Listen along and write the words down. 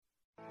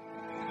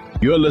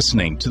You're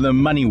listening to the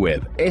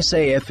MoneyWeb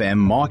SAFM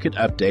Market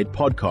Update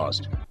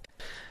Podcast.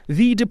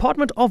 The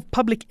Department of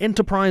Public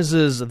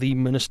Enterprises, the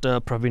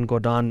Minister Pravin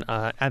Gordhan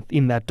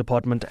in that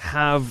department,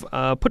 have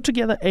put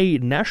together a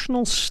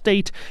national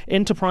state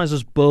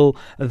enterprises bill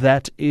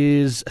that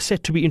is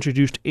set to be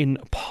introduced in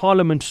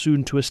Parliament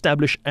soon to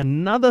establish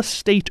another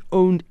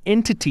state-owned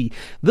entity.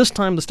 This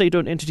time, the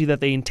state-owned entity that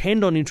they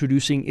intend on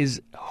introducing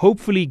is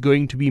hopefully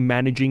going to be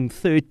managing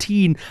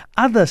 13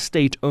 other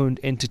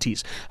state-owned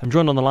entities. I'm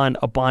joined on the line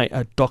by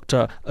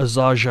Dr.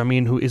 Azar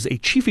Jamin, who is a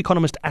chief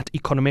economist at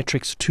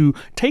Econometrics, to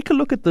take a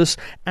look at this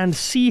and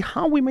see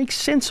how we make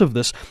sense of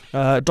this.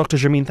 Dr.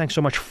 Jamin, thanks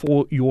so much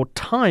for your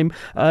time.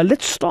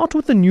 Let's start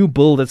with the new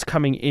bill that's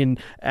coming in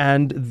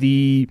and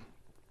the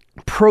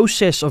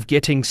process of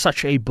getting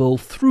such a bill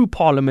through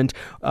Parliament.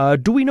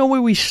 Do we know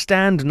where we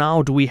stand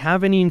now? Do we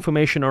have any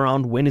information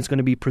around when it's going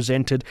to be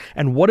presented?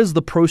 And what is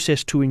the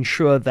process to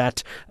ensure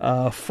that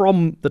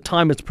from the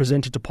time it's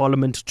presented to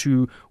Parliament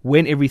to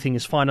when everything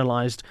is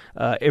finalized,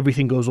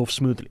 everything goes off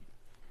smoothly?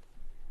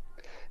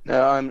 No,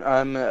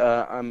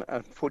 I'm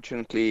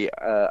unfortunately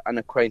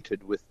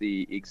unacquainted with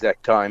the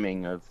exact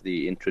timing of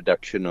the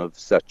introduction of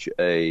such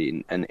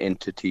an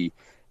entity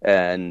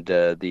and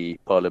the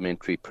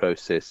parliamentary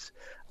process.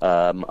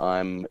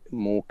 I'm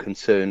more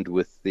concerned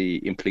with the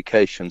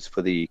implications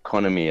for the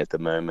economy at the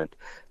moment.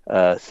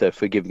 So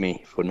forgive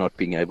me for not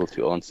being able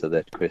to answer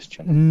that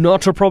question.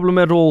 Not a problem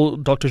at all,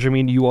 Dr.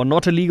 Jamin. You are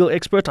not a legal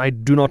expert. I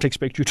do not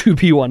expect you to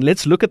be one.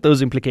 Let's look at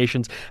those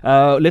implications.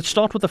 Let's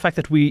start with the fact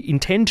that we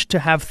intend to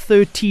have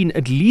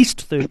at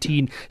least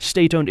 13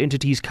 state-owned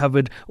entities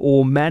covered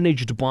or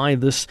managed by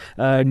this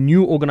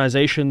new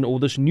organization or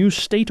this new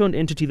state-owned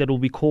entity that will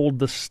be called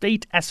the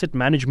State Asset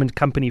Management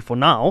Company for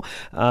now.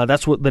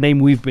 That's what the name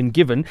we've been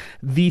given.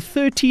 The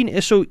 13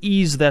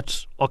 SOEs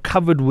that are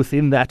covered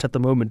within that at the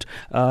moment,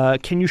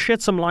 can you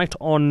shed some light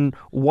on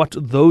what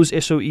those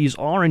SOEs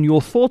are and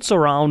your thoughts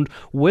around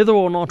whether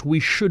or not we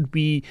should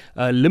be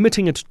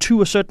limiting it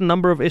to a certain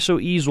number of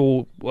SOEs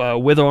or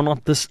whether or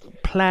not this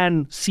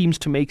plan seems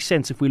to make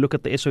sense if we look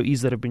at the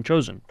SOEs that have been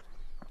chosen?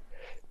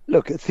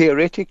 Look,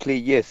 theoretically,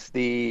 yes,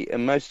 the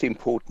most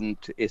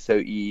important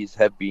SOEs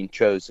have been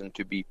chosen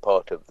to be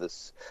part of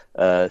this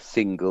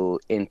single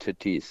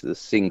entity, the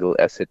single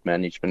asset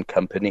management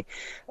company.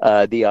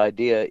 The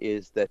idea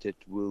is that it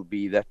will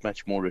be that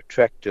much more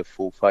attractive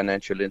for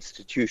financial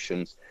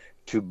institutions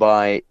to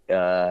buy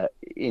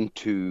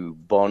into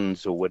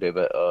bonds or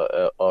whatever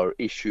are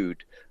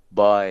issued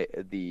by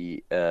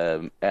the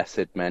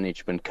asset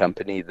management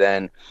company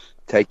than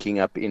taking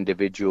up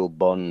individual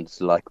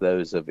bonds like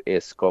those of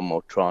Eskom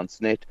or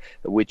Transnet.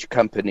 Which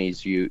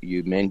companies you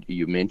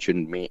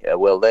mentioned me?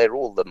 Well, they're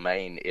all the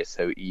main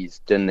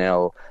SOEs: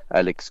 Denel,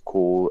 Alex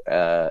Core,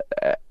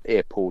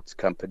 Airports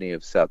Company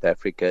of South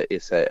Africa,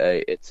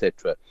 SAA,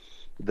 etc.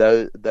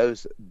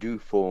 Those do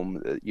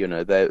form,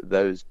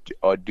 those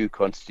do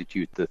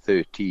constitute the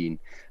 13.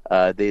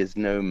 There's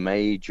no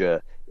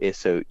major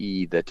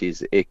SOE that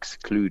is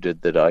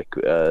excluded that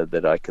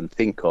I can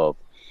think of.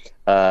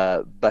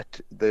 But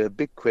the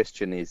big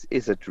question is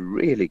it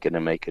really going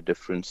to make a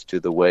difference to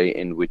the way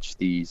in which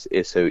these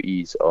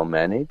SOEs are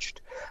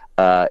managed?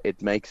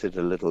 It makes it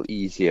a little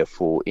easier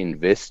for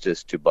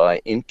investors to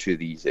buy into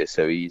these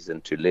SOEs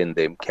and to lend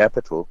them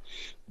capital.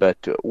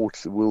 But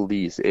also, will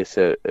these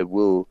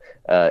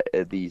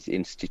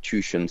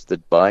institutions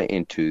that buy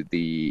into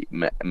the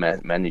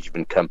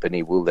management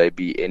company, will they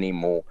be any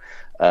more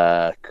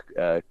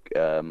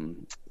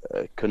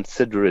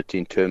considerate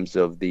in terms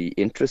of the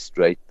interest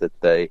rate that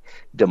they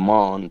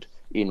demand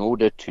in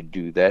order to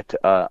do that?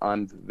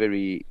 I'm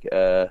very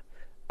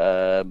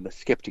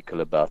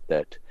skeptical about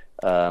that.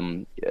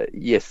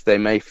 Yes, they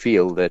may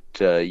feel that,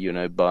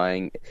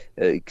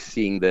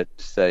 seeing that,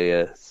 say,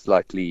 a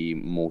slightly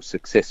more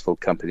successful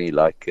company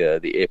like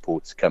the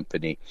Airports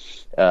Company,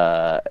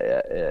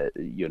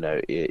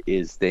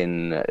 is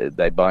then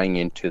they're buying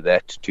into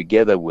that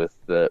together with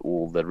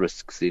all the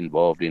risks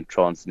involved in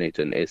Transnet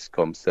and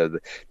Eskom. So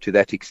to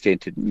that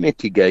extent, it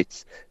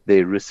mitigates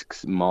their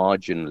risks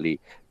marginally.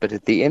 But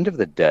at the end of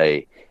the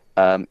day,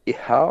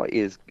 how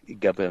is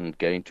government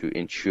going to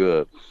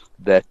ensure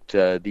that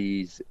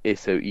these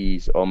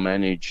SOEs are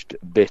managed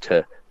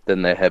better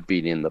than they have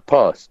been in the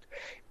past?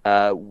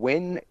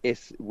 When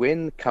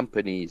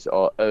companies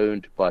are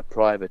owned by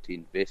private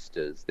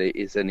investors, there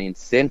is an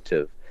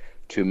incentive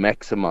to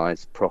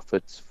maximize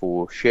profits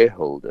for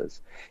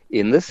shareholders.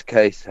 In this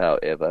case,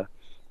 however,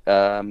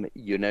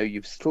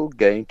 you're still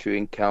going to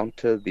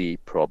encounter the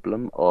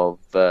problem of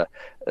the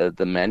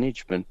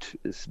management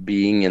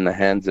being in the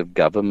hands of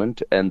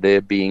government and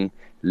there being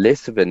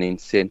less of an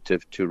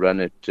incentive to run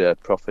it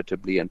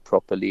profitably and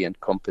properly and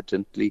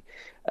competently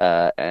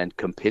and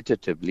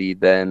competitively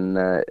than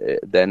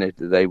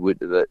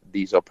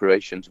these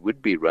operations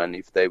would be run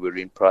if they were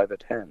in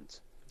private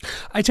hands.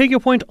 I take your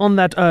point on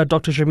that,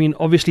 Dr. Jameen.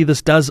 Obviously,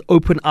 this does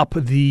open up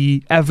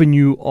the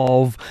avenue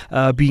of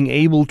being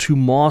able to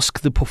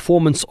mask the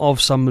performance of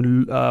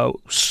some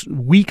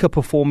weaker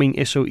performing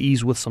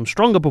SOEs with some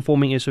stronger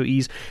performing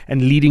SOEs,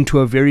 and leading to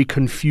a very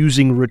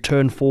confusing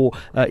return for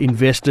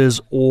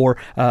investors, or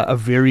a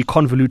very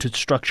convoluted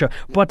structure.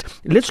 But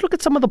let's look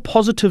at some of the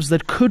positives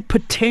that could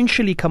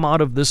potentially come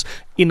out of this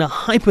in a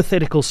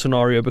hypothetical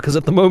scenario, because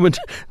at the moment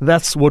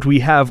that's what we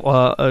have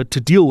to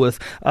deal with.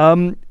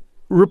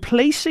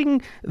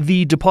 Replacing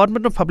the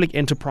Department of Public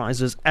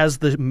Enterprises as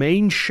the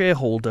main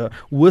shareholder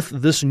with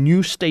this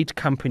new state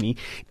company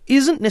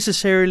isn't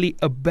necessarily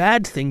a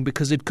bad thing,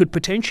 because it could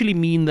potentially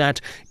mean that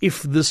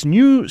if this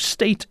new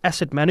state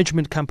asset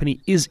management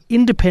company is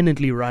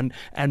independently run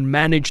and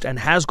managed and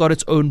has got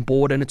its own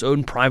board and its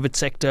own private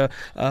sector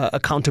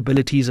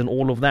accountabilities and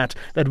all of that,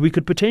 that we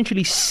could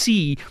potentially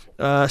see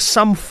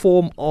some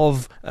form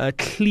of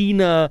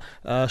cleaner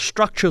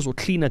structures, or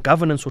cleaner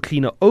governance, or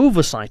cleaner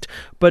oversight.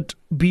 But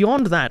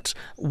beyond that,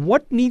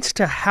 what needs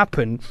to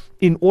happen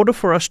in order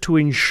for us to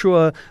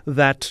ensure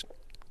that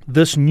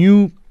this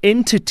new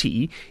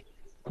entity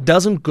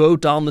doesn't go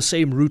down the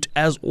same route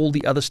as all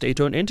the other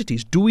state-owned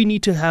entities? Do we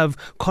need to have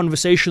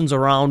conversations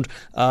around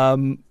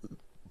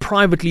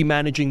privately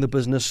managing the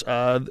business?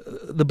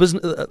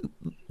 The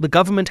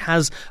government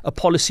has a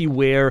policy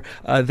where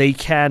they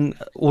can,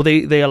 or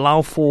they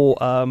allow for,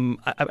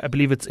 I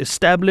believe it's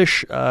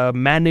establish,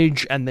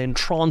 manage, and then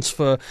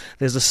transfer.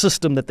 There's a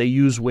system that they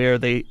use where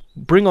they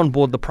bring on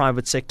board the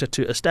private sector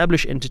to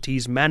establish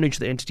entities, manage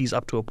the entities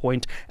up to a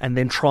point, and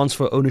then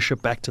transfer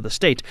ownership back to the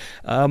state.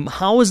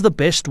 How is the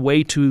best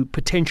way to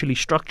potentially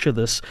structure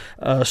this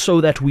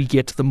so that we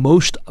get the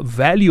most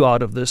value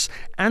out of this,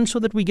 and so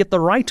that we get the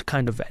right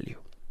kind of value?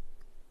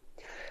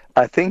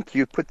 I think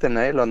you put the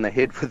nail on the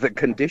head with the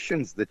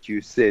conditions that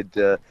you said.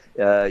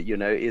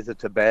 Is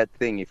it a bad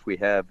thing if we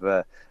have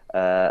a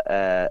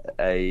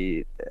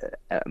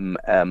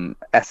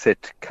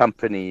asset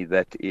company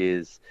that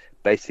is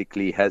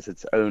basically has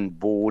its own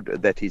board,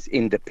 that is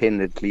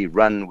independently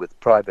run with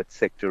private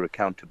sector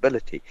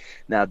accountability?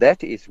 Now,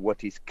 that is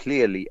what is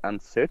clearly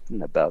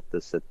uncertain about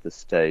this at this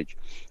stage.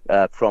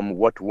 From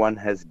what one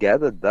has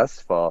gathered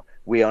thus far,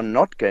 we are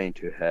not going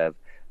to have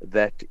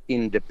that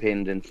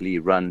independently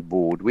run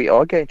board. We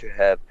are going to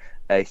have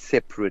a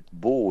separate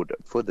board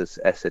for this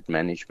asset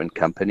management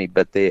company,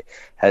 but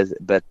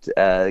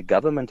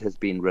government has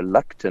been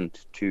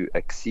reluctant to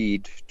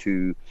accede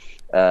to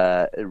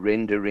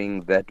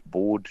rendering that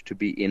board to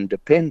be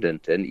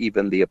independent, and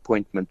even the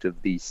appointment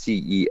of the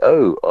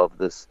CEO of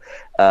this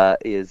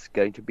is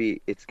going to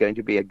be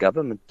a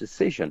government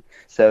decision.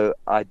 So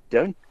I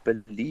don't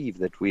believe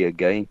that we are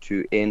going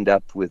to end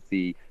up with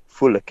the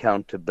full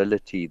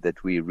accountability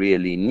that we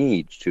really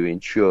need to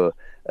ensure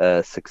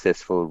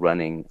successful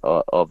running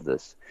of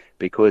this,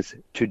 because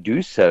to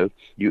do so,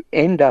 you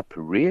end up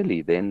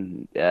really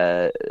then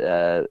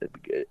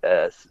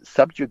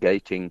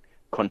subjugating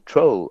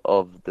control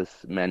of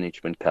this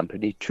management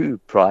company to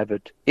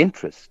private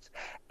interests.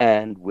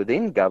 And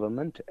within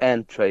government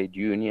and trade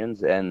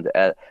unions and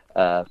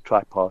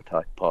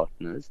tripartite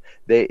partners,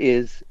 there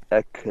is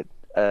a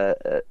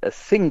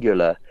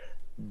singular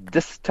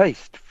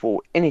distaste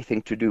for anything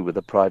to do with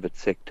the private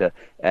sector,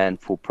 and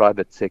for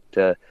private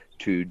sector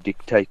to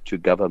dictate to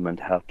government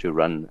how to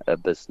run a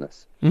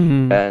business.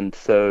 Mm-hmm. And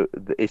so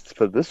it's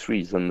for this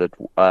reason that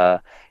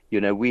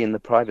we in the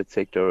private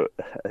sector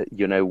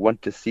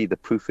want to see the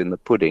proof in the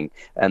pudding,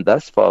 and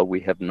thus far we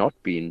have not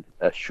been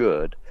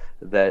assured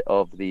that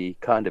of the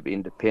kind of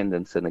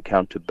independence and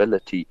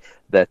accountability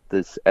that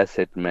this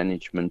asset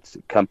management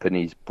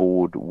company's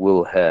board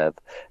will have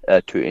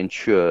to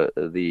ensure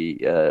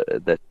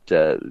that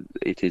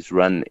it is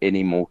run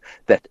anymore,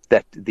 that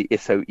the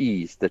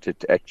SOEs that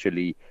it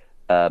actually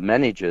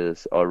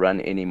manages are run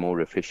any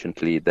more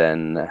efficiently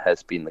than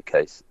has been the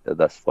case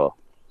thus far.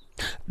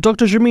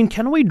 Dr. Jameen,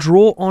 can we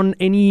draw on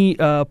any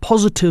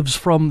positives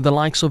from the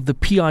likes of the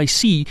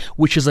PIC,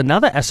 which is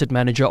another asset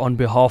manager on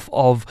behalf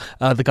of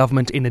the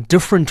government in a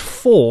different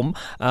form?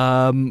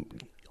 Are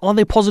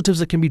there positives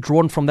that can be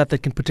drawn from that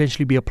can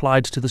potentially be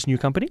applied to this new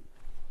company?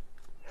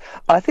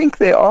 I think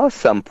there are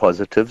some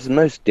positives,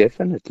 most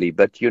definitely.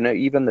 But,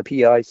 even the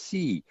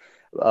PIC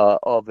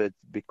of it,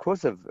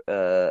 because of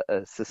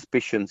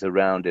suspicions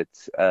around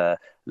its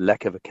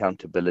lack of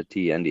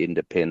accountability and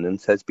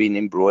independence, has been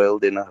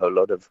embroiled in a whole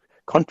lot of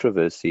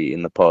controversy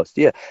in the past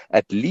year.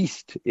 At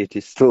least it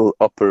is still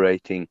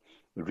operating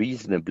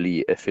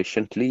reasonably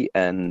efficiently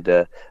and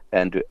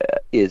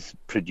is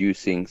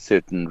producing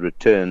certain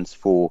returns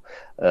for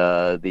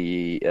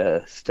the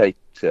state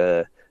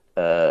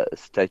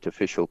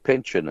official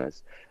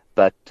pensioners.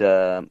 But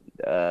there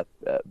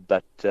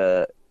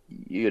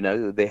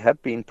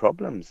have been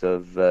problems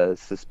of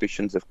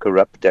suspicions of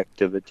corrupt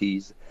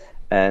activities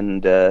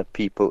and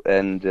people,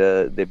 and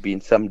there have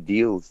been some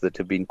deals that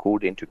have been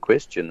called into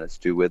question as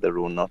to whether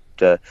or not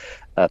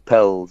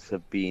PELs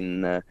have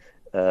been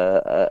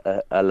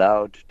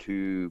allowed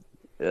to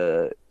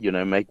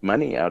make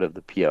money out of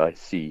the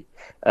PIC.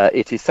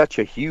 It is such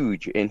a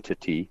huge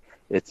entity.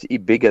 it's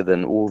bigger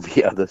than all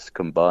the others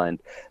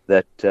combined.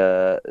 That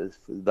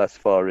thus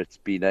far it's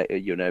been a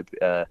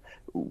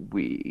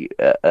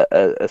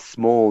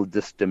small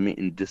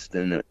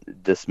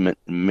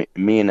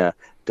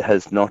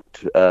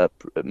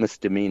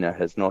misdemeanor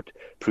has not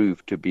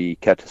proved to be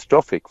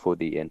catastrophic for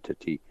the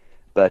entity.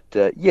 But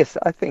yes,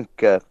 I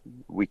think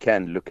we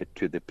can look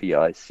to the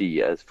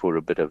PIC as for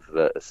a bit of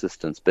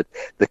assistance. But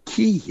the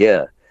key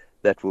here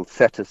that will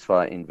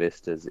satisfy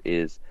investors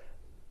is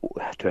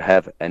to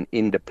have an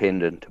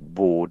independent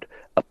board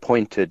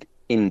appointed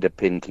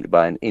independently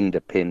by an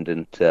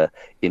independent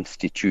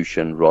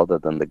institution rather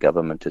than the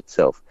government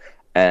itself.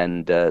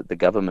 And the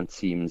government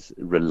seems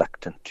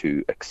reluctant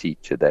to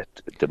accede to that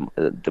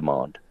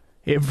demand.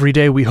 Every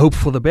day we hope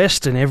for the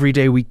best, and every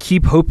day we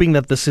keep hoping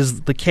that this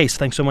is the case.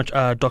 Thanks so much,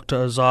 Dr.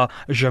 Azar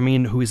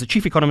Jamin, who is the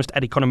chief economist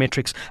at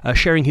Econometrics,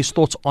 sharing his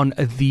thoughts on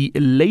the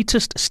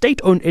latest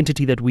state-owned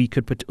entity that we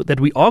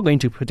are going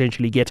to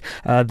potentially get,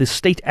 the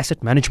State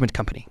Asset Management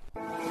Company.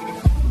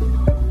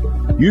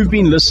 You've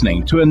been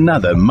listening to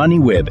another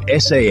MoneyWeb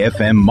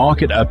SAFM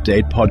Market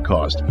Update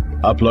podcast,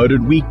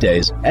 uploaded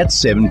weekdays at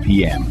 7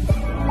 p.m.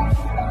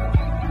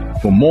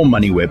 For more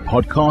MoneyWeb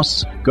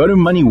podcasts, go to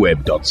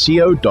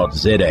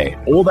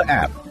moneyweb.co.za or the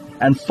app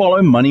and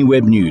follow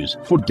MoneyWeb News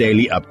for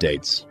daily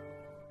updates.